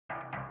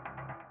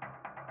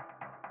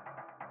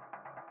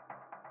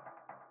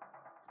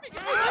Get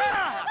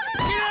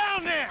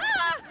down there!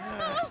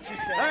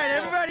 All right,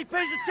 everybody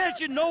pays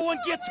attention. No one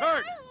gets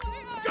hurt.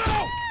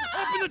 Go!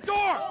 Open the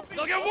door!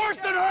 They'll get worse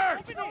than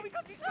hurt!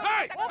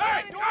 Hey!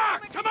 Hey! Ah!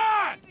 Come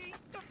on!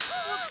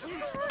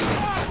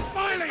 Ah,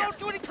 finally! Don't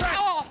do any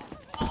crap!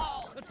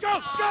 Let's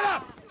go! Shut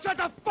up! Shut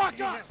the fuck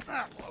up!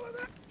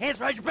 Hands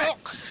behind your back.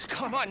 Oh,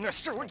 come on,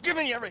 mister. We're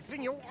giving you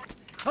everything you want.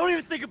 Don't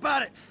even think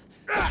about it.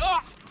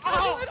 I'll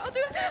do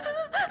it.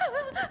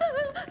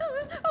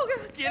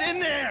 Okay. Get in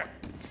there.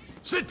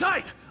 Sit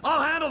tight!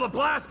 I'll handle the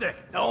plastic!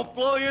 Don't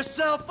blow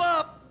yourself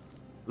up.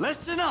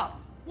 Listen up.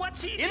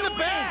 What's he In doing? the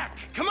back.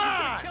 Come He's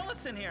on. gonna kill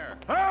us in here.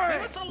 Hurry.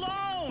 Leave us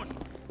alone.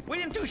 We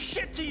didn't do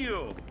shit to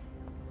you.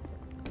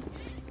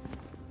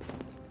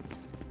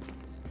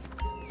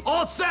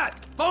 All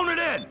set! Phone it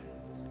in!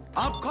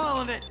 I'm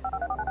calling it.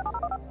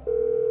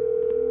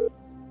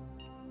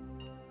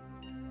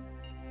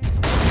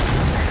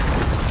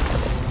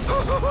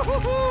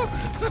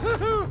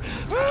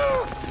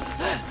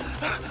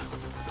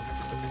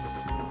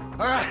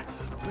 All right,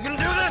 we gonna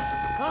do this?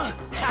 Huh?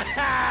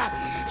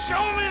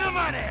 Show me the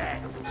money!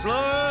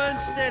 Slow and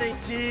steady,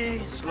 T.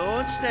 Slow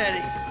and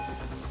steady.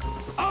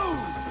 Oh!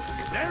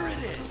 There it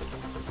is!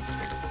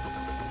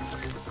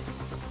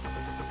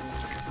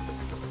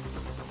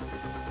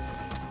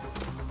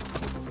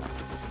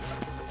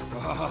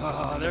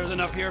 Oh, there's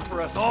enough here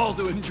for us all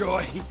to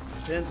enjoy.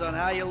 Depends on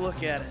how you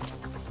look at it.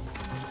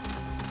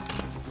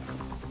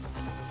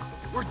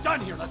 We're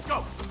done here, let's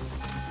go!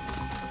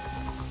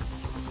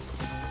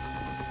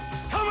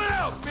 Coming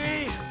out,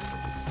 B!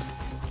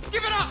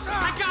 Give it up!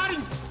 I got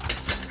him!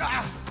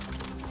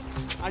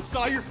 I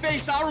saw your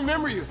face, I'll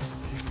remember you.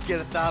 You get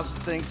 1,000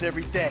 things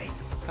every day.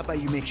 How about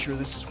you make sure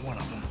this is one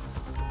of them?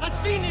 I've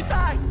seen his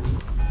eye!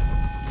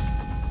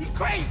 He's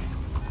crazy!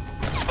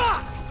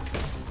 Fuck!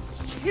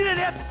 You didn't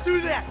have to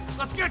do that!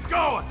 Let's get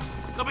going!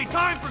 There'll be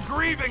time for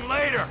grieving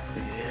later!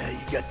 Yeah, you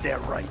got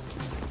that right.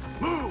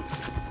 Move!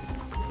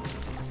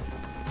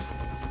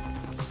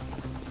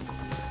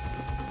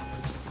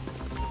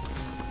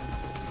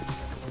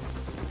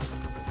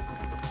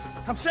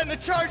 I'm setting the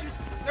charges.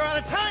 They're on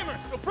a timer,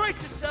 so brace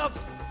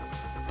yourselves.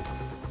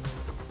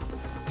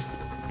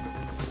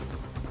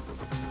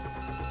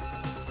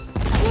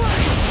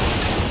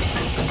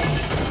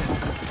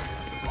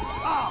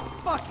 Oh,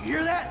 fuck, you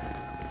hear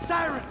that?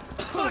 Sirens!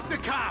 Fuck the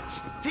cops.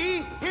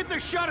 T, hit the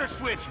shutter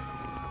switch.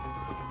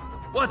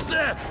 What's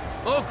this?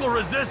 Local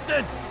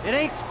resistance? It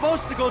ain't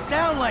supposed to go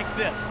down like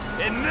this.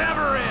 It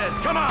never is!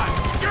 Come on!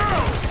 Go!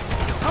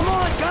 Come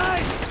on,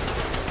 guys!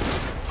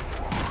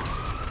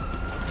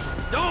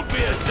 Don't be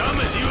as dumb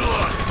as you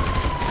look!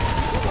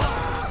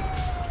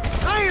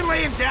 I ain't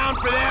laying down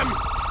for them.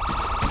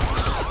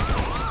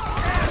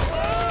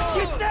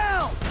 Get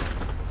down!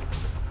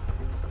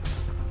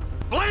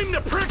 Blame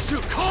the pricks who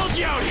called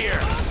you out here!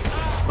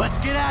 Let's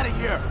get out of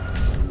here.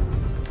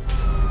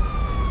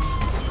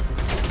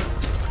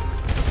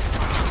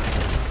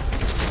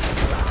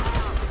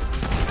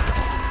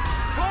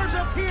 Cars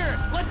up here.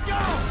 Let's go.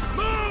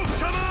 Move!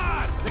 Come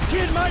on! The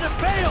kid might have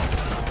bailed.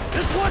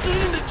 This wasn't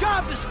in the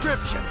job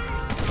description.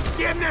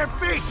 Get in their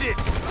faces.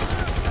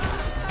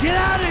 Get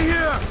out of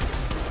here!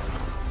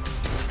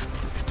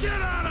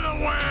 Get out of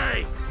the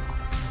way!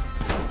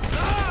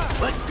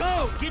 Let's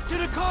go! Get to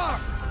the car!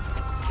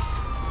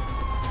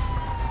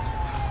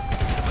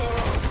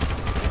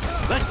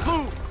 Let's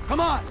move! Come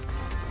on!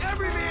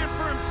 Every man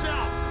for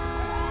himself.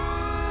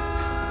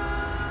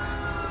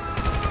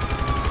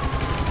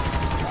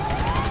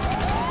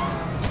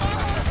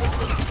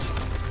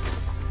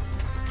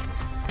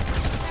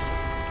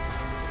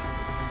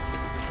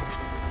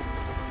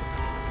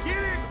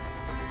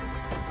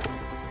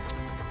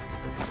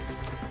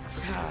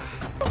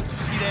 Did you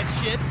see that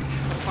shit?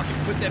 Fucking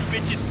put that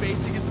bitch's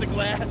face against the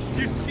glass.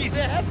 Did you see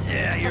that?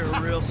 Yeah, you're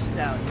a real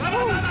stout.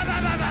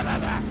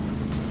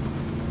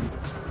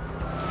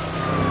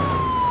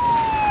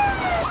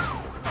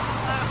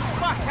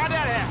 Fuck, how'd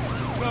that happen?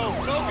 Go,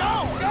 go, go,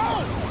 go!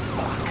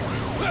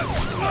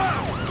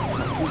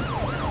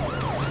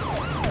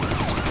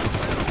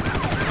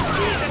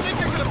 Jeez, I think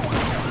they're gonna...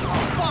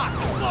 Fuck!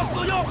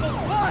 Local yokel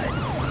spotted!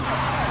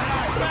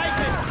 Guy's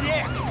a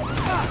dick!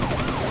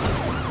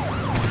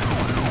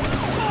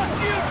 Fuck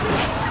you,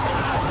 too!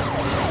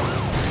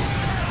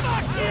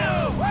 Fuck you!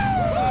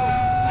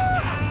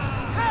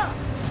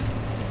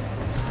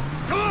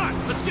 Come on!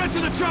 Let's get to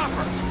the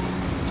chopper!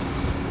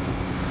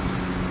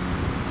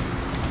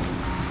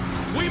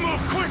 We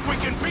move quick, we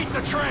can beat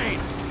the train!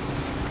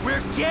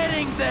 We're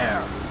getting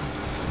there!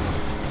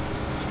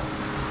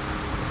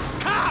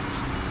 Cops!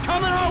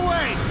 Coming our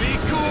way! Be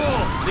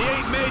cool! They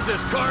ain't made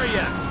this car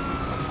yet!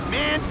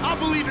 Man, I'll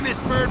believe in this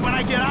bird when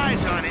I get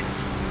eyes on it.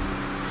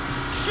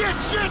 Shit,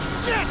 shit,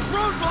 shit!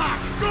 Roadblock!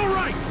 Go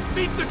right!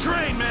 Beat the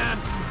train, man!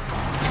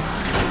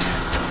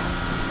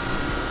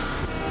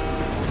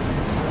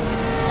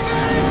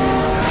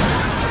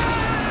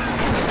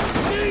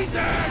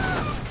 Jesus!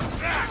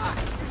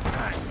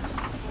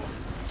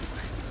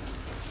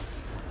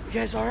 You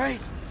guys all right?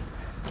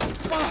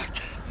 Fuck!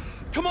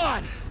 Come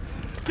on!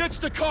 Ditch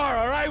the car,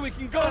 all right? We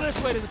can go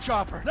this way to the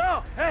chopper.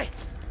 No, hey!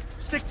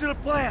 Stick to the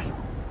plan.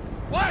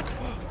 What?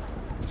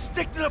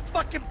 Stick to the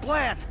fucking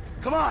plan.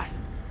 Come on.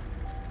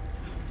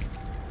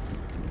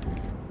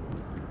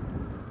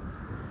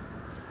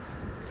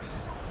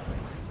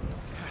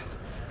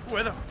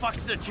 Where the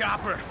fuck's the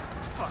chopper?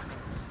 Fuck.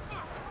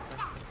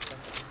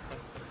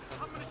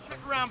 I'm gonna check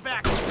around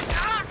back.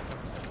 Ah!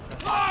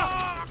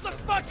 Ah! The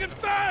fucking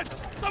fence!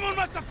 Someone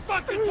must have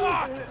fucking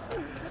talked!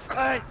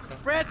 Alright,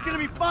 Brad's gonna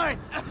be fine.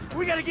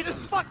 We gotta get the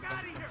fuck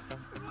out of here.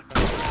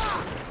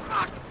 Ah!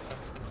 Fuck!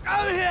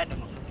 I'm hit!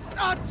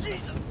 Oh,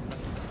 Jesus!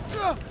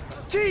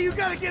 T, you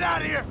gotta get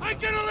out of here! I'm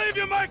gonna leave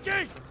you,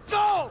 Mikey!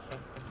 Go!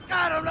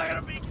 God, I'm not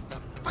gonna be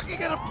fucking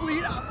gonna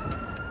bleed out.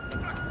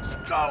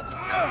 Go!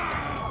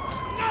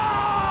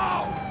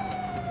 No!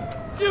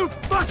 You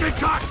fucking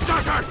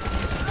cocksuckers!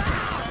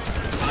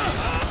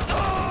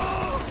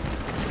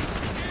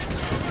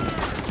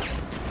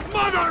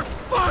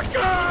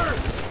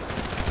 Motherfuckers!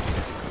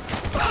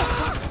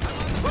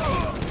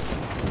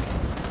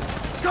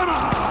 Come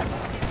on!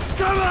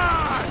 Come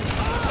on!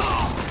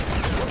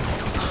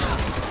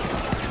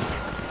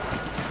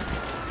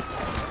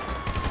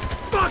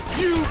 Fuck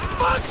you!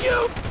 Fuck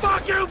you!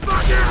 Fuck you!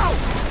 Fuck you!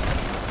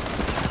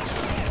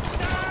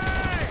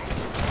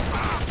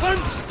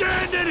 I'm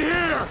standing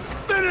here!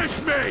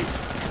 Finish me!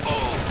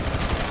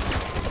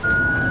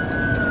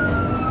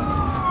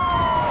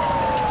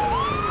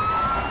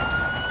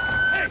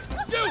 Hey!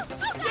 You!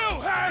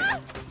 Hey!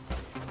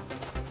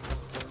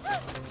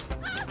 God!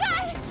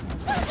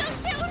 Don't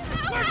shoot!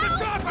 Where's the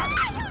chopper? I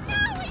don't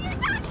know what you're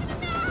talking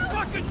about!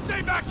 Fucking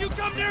stay back! You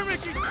come near me!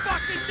 She's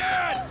fucking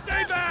dead!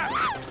 Stay back!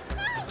 God,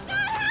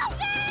 help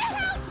me!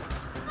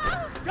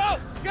 Help!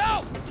 Go!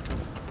 Go!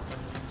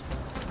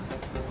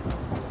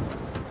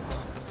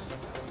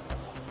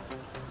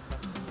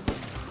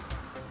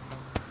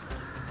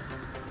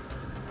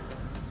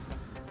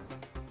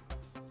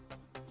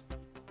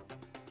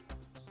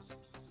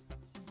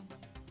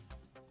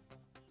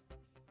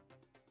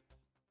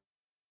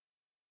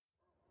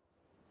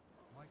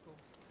 Michael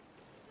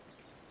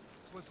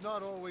was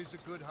not always a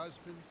good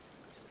husband,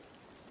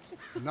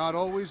 not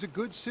always a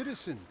good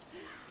citizen.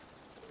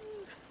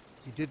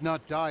 He did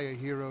not die a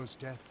hero's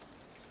death,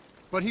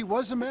 but he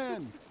was a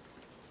man.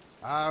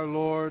 Our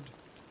Lord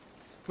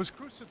was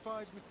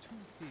crucified with 2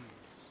 thieves,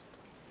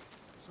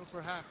 so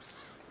perhaps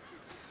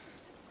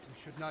we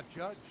should not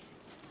judge.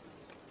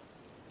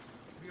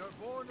 We are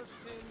born of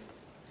sin,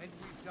 and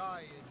we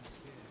die in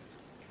sin.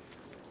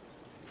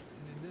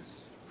 And in this,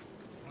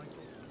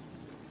 Michael,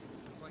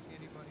 just like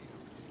anybody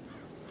else,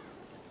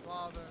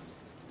 Father,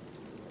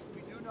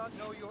 we do not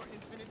know your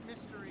infinite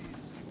mysteries,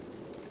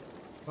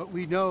 but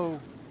we know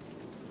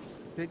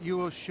that you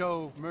will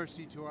show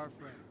mercy to our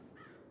friend.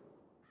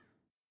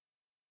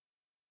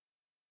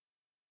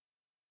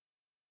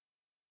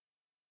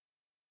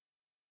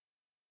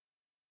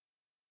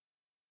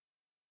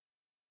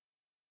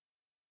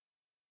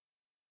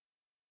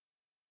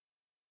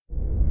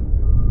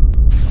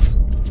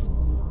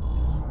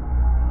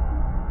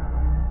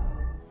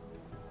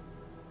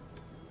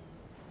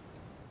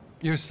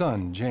 Your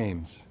son,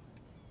 James.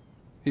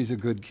 He's a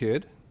good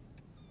kid.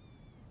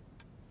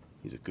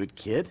 He's a good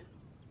kid?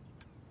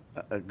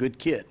 A good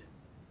kid?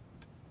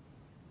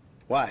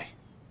 Why?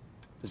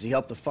 Does he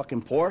help the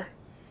fucking poor?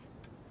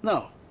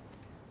 No.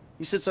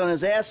 He sits on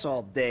his ass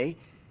all day,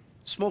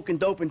 smoking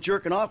dope and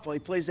jerking off while he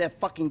plays that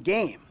fucking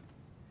game.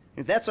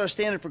 If that's our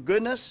standard for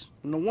goodness,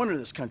 no wonder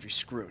this country's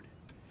screwed.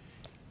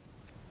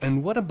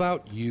 And what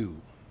about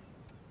you?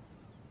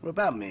 What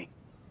about me?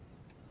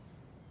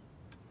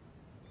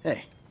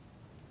 Hey.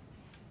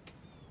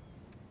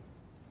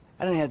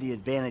 I didn't have the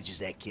advantages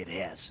that kid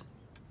has.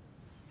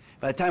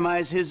 By the time I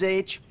was his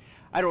age,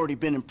 I'd already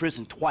been in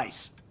prison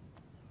twice.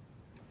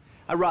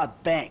 I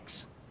robbed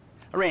banks.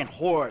 I ran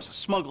whores. I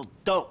smuggled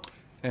dope.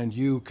 And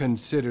you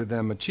consider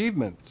them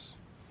achievements?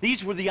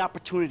 These were the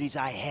opportunities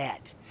I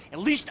had. At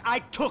least I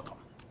took them.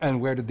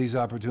 And where did these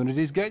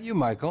opportunities get you,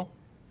 Michael?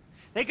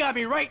 They got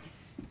me right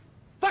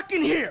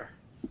fucking here.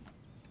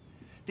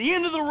 The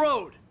end of the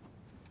road.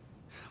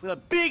 With a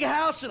big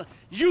house and a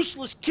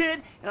useless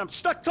kid, and I'm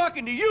stuck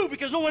talking to you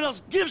because no one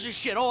else gives a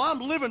shit. Oh, I'm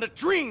living a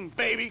dream,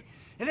 baby.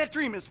 And that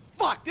dream is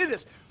fucked. It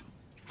is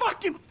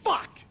fucking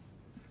fucked.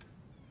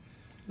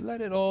 Let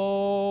it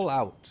all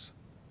out.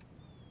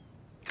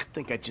 I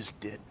think I just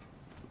did.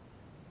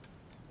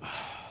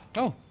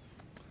 Oh.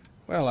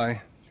 Well,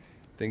 I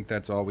think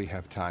that's all we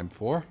have time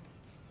for.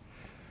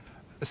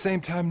 The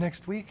same time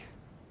next week?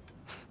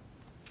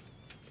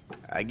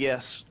 I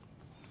guess.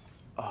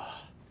 Oh.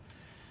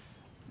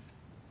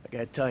 I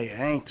gotta tell you,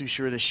 I ain't too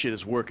sure this shit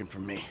is working for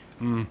me.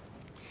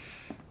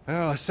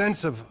 Well, a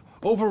sense of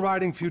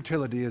overriding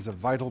futility is a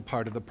vital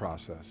part of the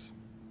process.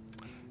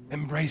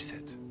 Embrace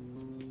it.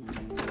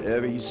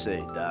 Whatever you say,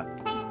 Doc.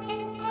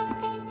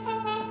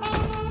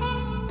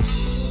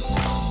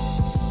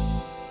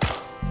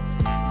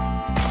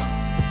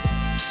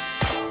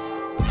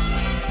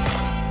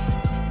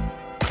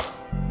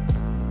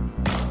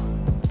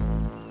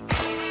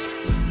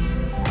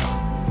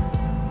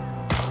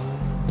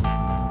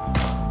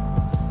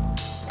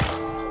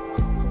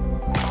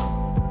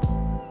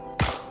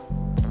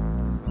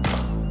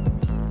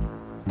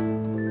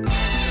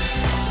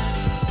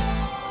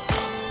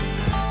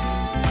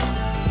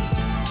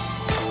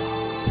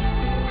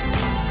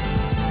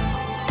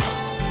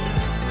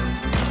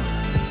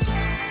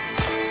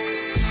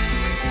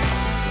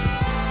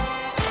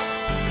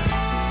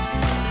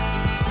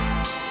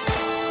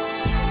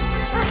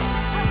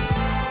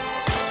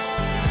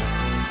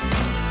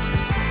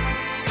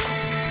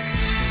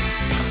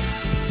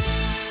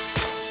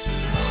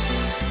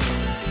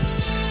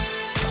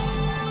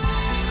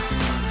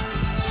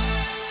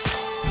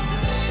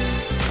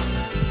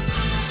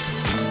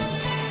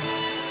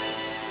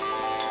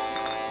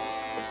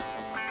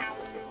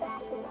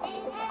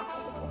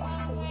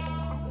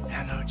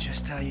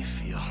 just how you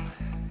feel.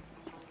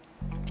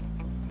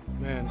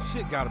 Man,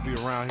 shit gotta be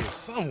around here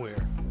somewhere.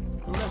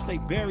 Unless they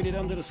buried it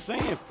under the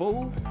sand,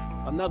 fool.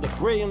 Another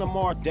brilliant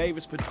Lamar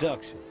Davis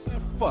production.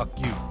 Man, fuck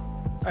you.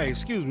 Hey,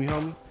 excuse me,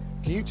 homie.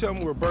 Can you tell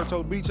me where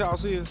Berto's beach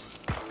house is?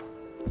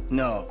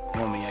 No,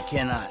 homie, I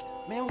cannot.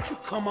 Man, would you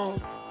come on?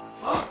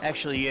 Fuck.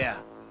 Actually, yeah.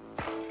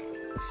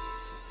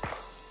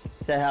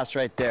 It's that house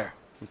right there,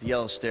 with the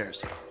yellow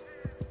stairs.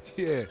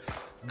 Yeah,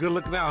 good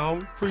looking out,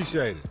 homie.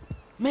 Appreciate it.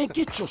 Man,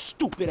 get your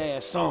stupid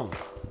ass on.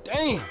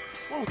 Damn,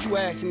 why don't you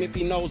ask him if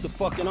he knows the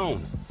fucking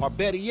owner? Or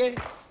better yet,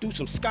 do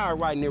some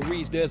skywriting that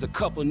reads there's a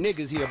couple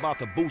niggas here about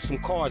to boost some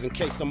cars in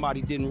case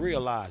somebody didn't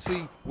realize.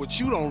 See, what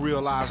you don't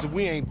realize is that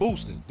we ain't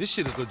boosting. This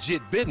shit is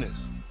legit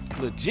business.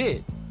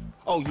 Legit?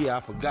 Oh yeah, I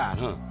forgot,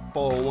 huh?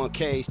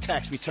 401ks,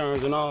 tax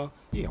returns and all?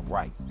 Yeah,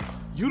 right.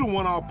 You the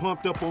one all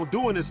pumped up on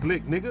doing this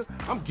lick, nigga.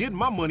 I'm getting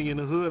my money in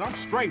the hood. I'm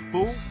straight,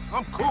 fool.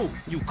 I'm cool.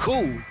 You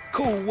cool?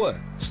 Cool what?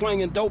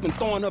 Slinging dope and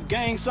throwing up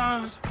gang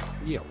signs?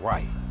 Yeah,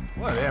 right.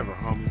 Whatever,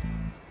 homie.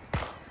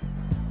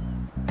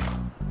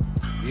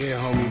 Yeah,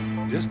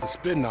 homie. This the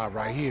spin knot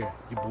right here.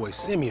 Your boy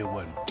Simeon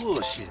wasn't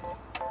bullshitting.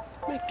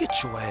 Man,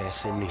 get your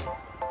ass in there.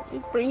 Hey,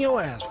 bring your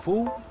ass,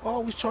 fool.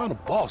 Always trying to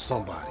boss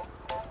somebody.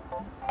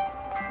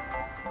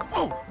 Come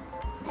on.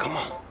 Come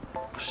on.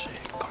 Shit,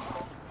 come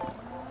on.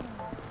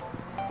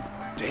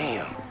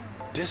 Damn.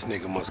 This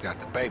nigga must got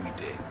the baby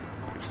dick.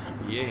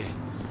 Yeah,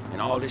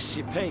 and all this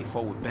shit paid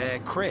for with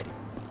bad credit.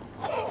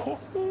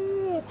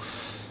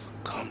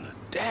 Come to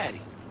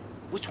daddy.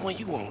 Which one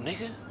you want,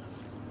 nigga?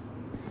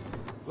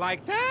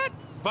 Like that?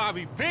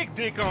 Bobby big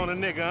dick on a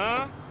nigga,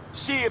 huh?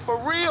 Shit, for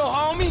real,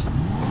 homie.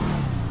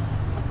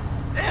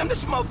 Damn,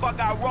 this motherfucker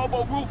got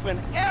robo-roof and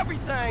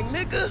everything,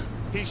 nigga.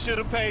 He should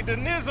have paid the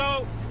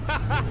nizzo.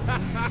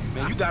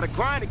 Man, you gotta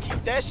grind to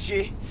keep that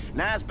shit.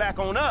 Now it's back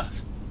on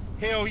us.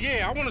 Hell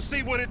yeah, I wanna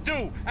see what it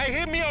do. Hey,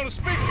 hit me on the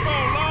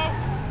speakerphone, Law.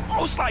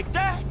 Oh, it's like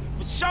that?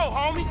 For sure,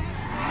 homie.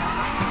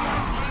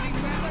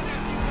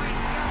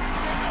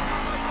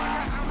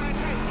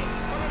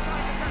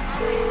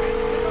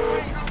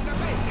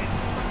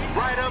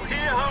 Right up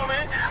here,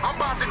 homie. I'm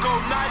about to go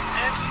nice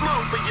and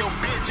slow for your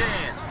bitch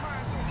ass.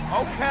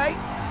 Okay.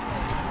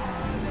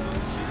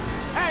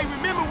 Hey,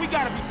 remember we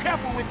gotta be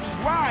careful with these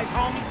rides,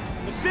 homie.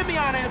 The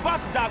Simeon ain't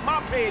about to dock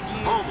my pay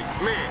again. Homie,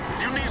 man,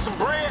 if you need some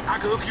bread, I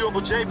can hook you up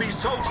with JB's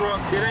tow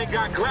truck. It ain't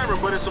got glamour,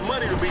 but it's some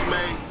money to be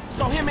made.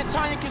 So him and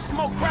Tanya can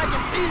smoke crack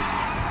in peace?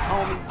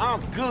 Homie,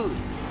 I'm good.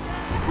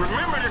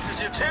 Remember, this is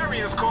your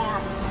Terrier's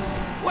car.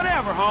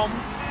 Whatever, homie.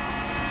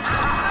 Ha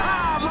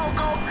ha,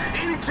 loco!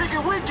 Any ticket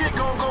we get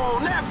gon' go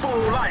on that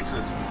fool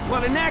license.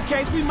 Well, in that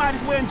case, we might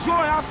as well enjoy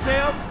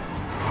ourselves.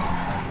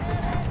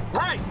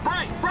 Right.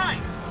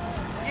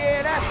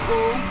 Yeah, that's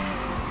cool.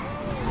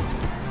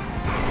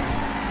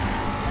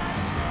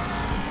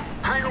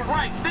 Hang a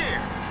right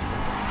there.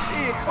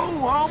 Shit, cool,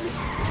 homie.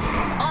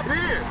 Up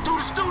here, through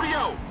the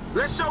studio.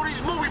 Let's show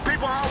these movie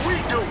people how we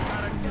do.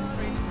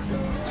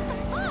 What the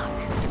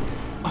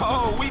fuck?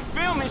 Oh, we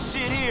filming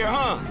shit here,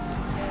 huh?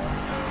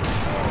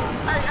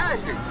 Hey,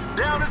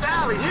 down this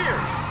alley here.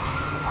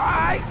 All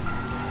right.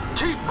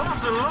 Keep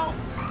busting, low.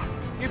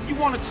 If you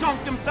want to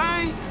chunk them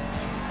things.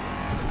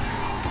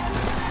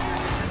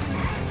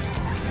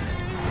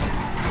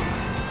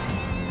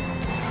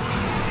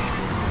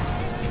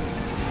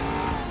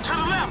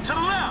 To the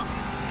left.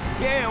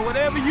 Yeah,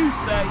 whatever you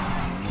say.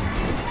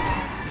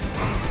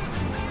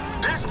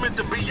 This meant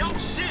to be your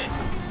shit.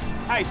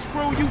 Hey,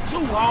 screw you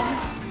too, homie.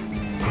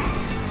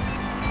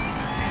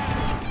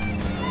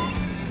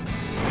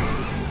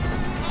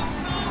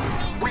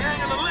 We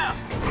hang on the left.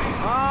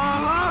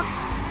 Uh-huh.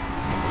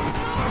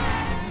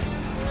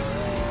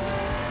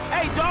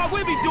 Hey, dog,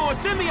 we be doing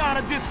Simeon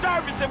a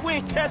disservice if we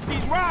ain't test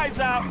these rides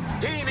out.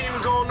 He ain't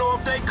even gonna know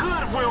if they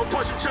good if we don't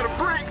push him to the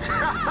brink.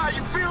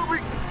 You feel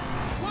me?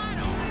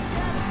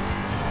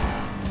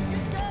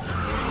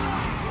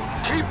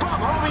 Keep up,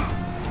 homie.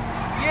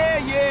 Yeah.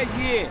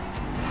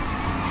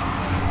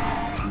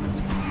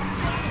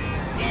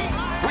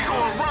 We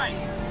going right.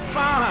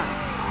 Fine.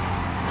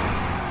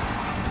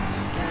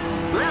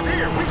 Left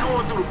here, we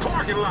going through the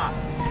parking lot.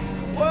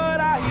 What?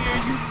 I hear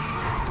you.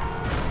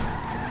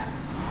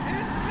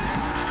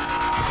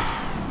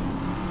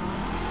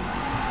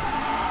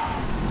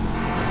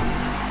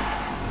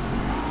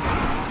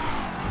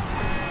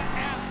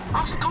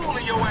 I'm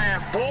schooling your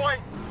ass, boy.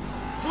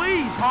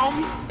 Please,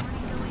 homie.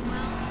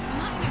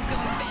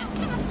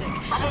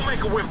 I'm gonna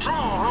make a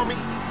withdrawal, homie.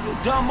 You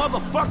dumb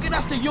motherfucker,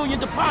 that's the Union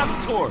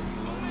Depository.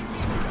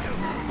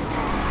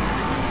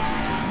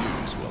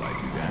 While I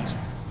do that.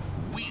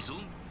 Weasel.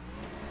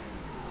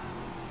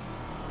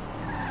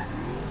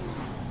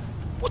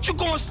 What you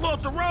going slow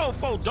up the road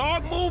for,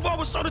 dog? Move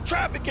over so the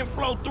traffic can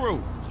flow through.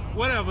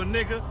 Whatever,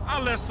 nigga.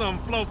 I'll let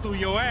something flow through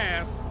your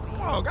ass.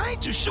 Dog, I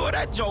ain't too sure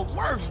that joke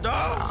works,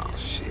 dog. Oh,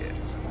 shit.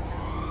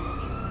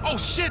 Oh,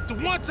 shit, the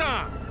one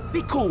time.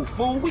 Be cool,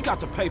 fool. We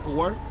got the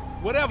paperwork.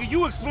 Whatever,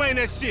 you explain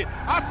that shit.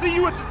 I'll see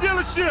you at the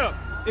dealership.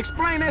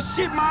 Explain that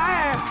shit my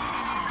ass.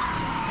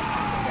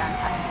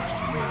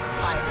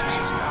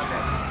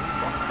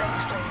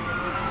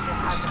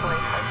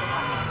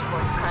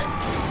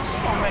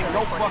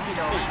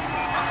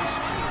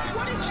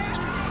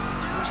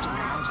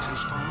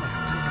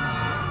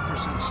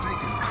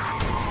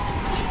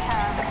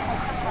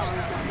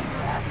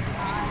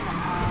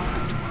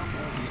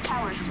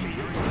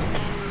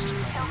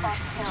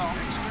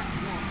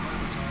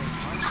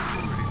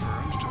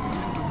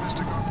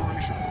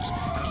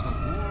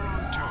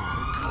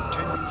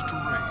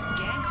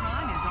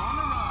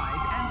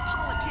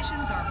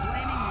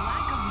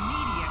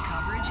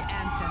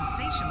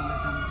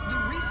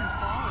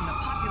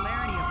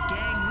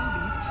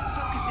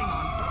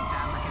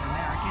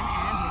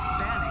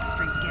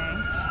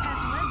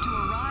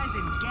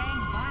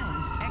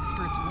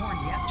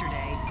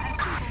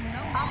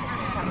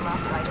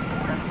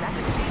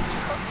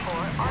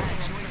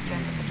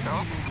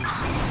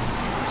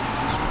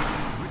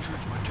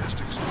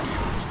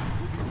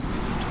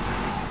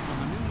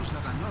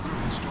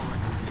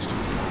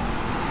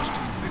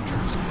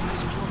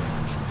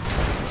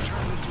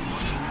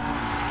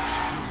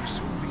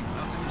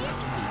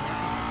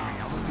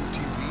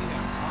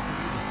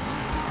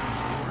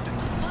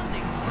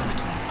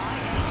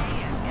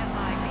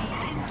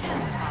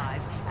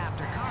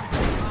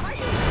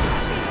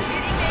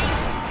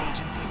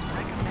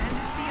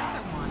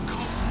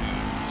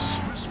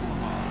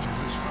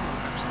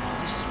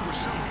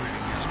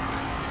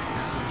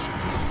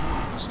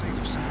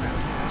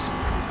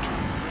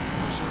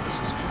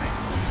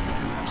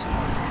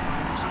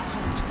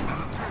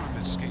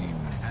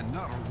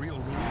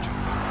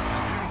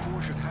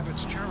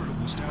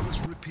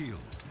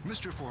 appealed.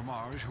 Mr.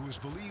 Formage, who is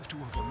believed to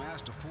have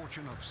amassed a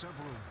fortune of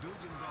several $1 billion,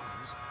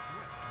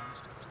 wept on the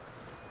steps of...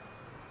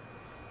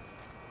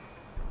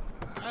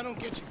 I don't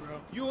get you, bro.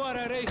 You are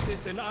a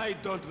racist and I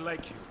don't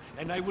like you.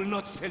 And I will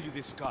not sell you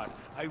this car.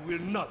 I will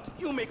not.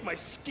 You make my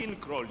skin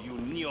crawl, you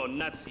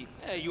neo-Nazi.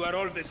 Hey, you are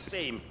all the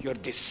same. You're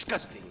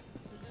disgusting.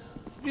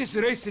 This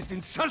racist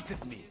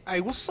insulted me. Hey,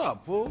 what's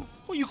up, fool?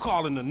 Who you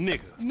calling a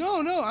nigga?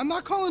 No, I'm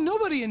not calling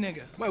nobody a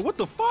nigga. Wait, what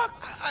the fuck?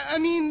 I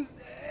mean,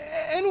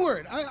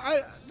 N-word.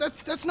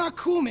 That's not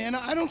cool, man.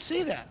 I don't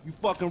say that. You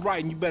fucking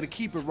right, and you better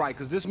keep it right,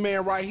 because this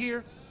man right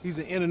here, he's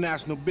an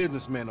international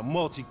businessman, a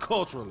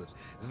multiculturalist.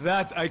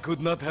 That I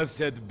could not have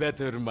said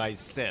better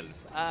myself.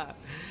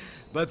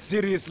 But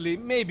seriously,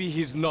 maybe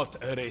he's not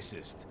a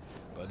racist.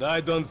 But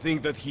I don't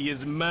think that he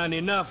is man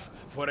enough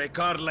for a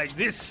car like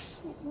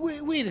this.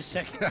 Wait a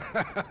second.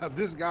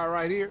 This guy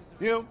right here,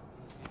 him,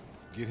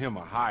 get him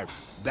a hybrid.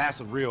 That's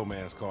a real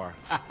man's car.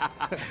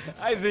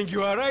 I think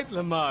you are right,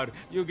 Lamar.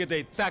 You get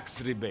a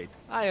tax rebate.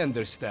 I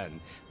understand.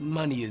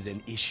 Money is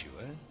an issue,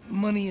 eh?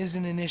 Money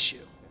isn't an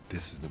issue.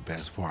 This is the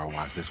best part.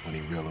 Watch this when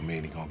he reel him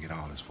in. He gonna get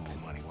all his full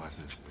money. Watch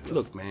this.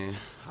 Look, man,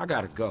 I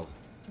gotta go.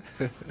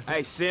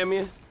 Hey,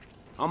 Simeon,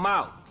 I'm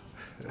out.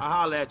 I'll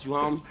holler at you,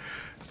 homie.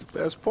 It's the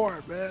best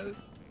part, man.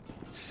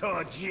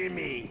 So,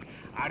 Jimmy,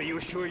 are you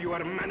sure you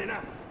are man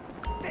enough?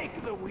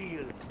 Take the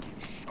wheel and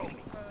show me.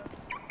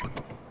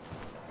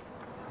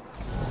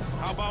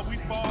 How about we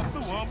fall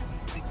through, homie?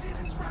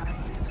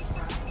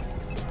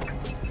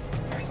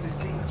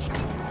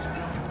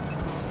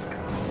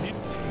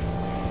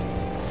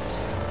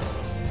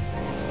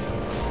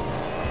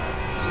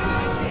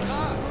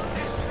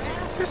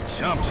 This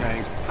chump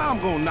change. How I'm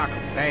gonna knock a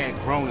bad,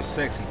 grown and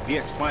sexy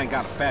bitch if I ain't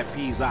got a fat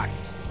Pizzaki?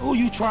 Who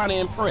you trying to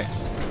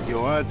impress?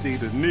 Your auntie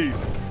Denise,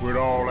 with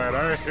all that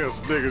ass,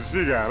 nigga,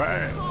 she got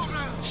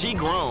ass. She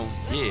grown,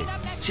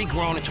 yeah. She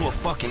grown into a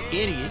fucking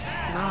idiot.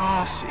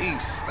 Nah,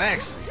 she's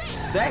sexy.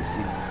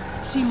 Sexy?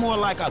 She more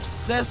like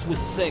obsessed with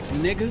sex,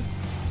 nigga.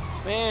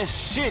 Man,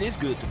 shit, it's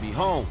good to be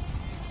home.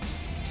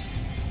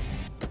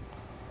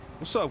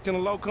 What's up? Can a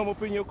low come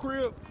up in your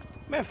crib?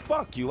 Man,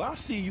 fuck you. I'll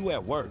see you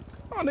at work.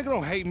 Oh, nigga,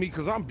 don't hate me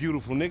because I'm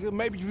beautiful, nigga.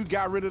 Maybe if you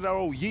got rid of that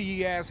old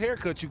yee-yee-ass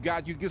haircut you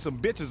got, you get some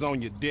bitches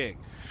on your dick.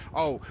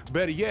 Oh,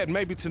 better yet,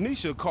 maybe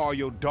Technische will call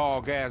your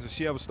dog ass if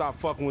she ever stop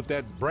fucking with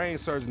that brain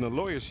surgeon, the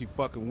lawyer she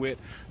fucking with,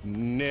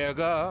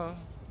 nigga.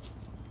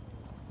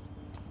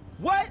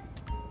 What?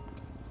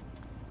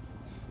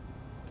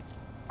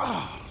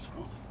 Oh,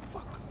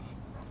 fuck.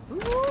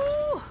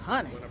 Ooh,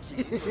 honey.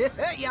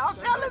 Y'all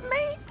telling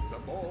me?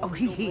 Oh,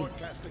 he here.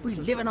 We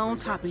living on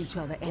top of each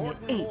other, and it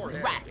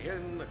ain't right.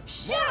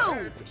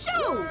 Shoo!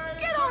 Shoo!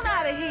 Get on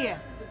out of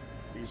here.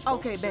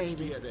 Okay,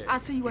 baby. I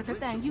see you at the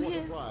thing. You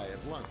hear?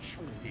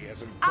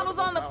 I was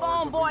on the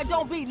phone, boy.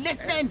 Don't be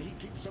listening.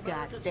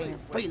 Goddamn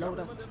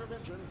freeloader.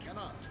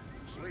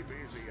 Sleep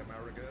easy,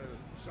 America.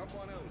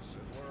 Someone else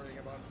is worrying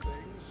about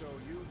things, so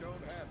you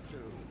don't have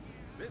to.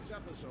 This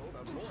episode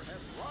of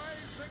Moorhead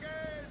Rides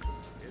Again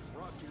is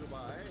brought to you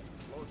by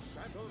Los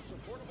Santos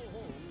Affordable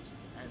Homes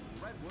and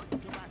Redwood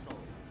Tobacco.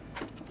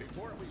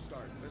 Before we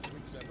start this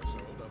week's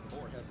episode of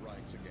Moorhead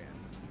Rides Again,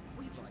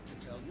 we'd like to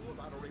tell you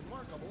about a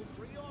remarkable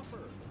free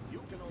offer. You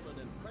can own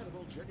an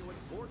incredible, genuine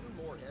Gordon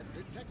Moorhead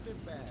detective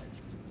badge,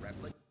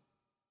 replica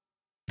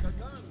a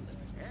gun,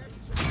 and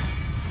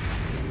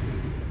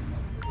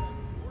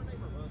your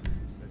neighborhood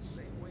the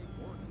same way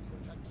Gordon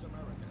protects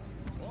America.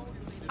 All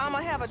you need I'm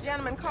gonna have a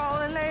gentleman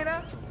calling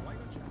later,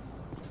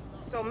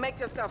 so make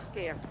yourself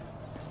scarce.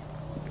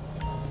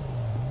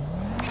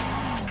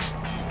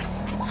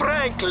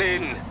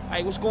 Franklin!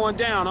 Hey, what's going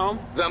down, home?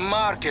 The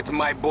market,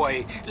 my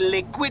boy.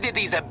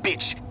 Liquidity's a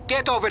bitch.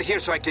 Get over here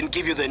so I can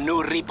give you the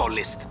new repo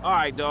list. All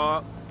right,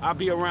 dog. I'll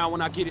be around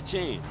when I get a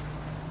chance.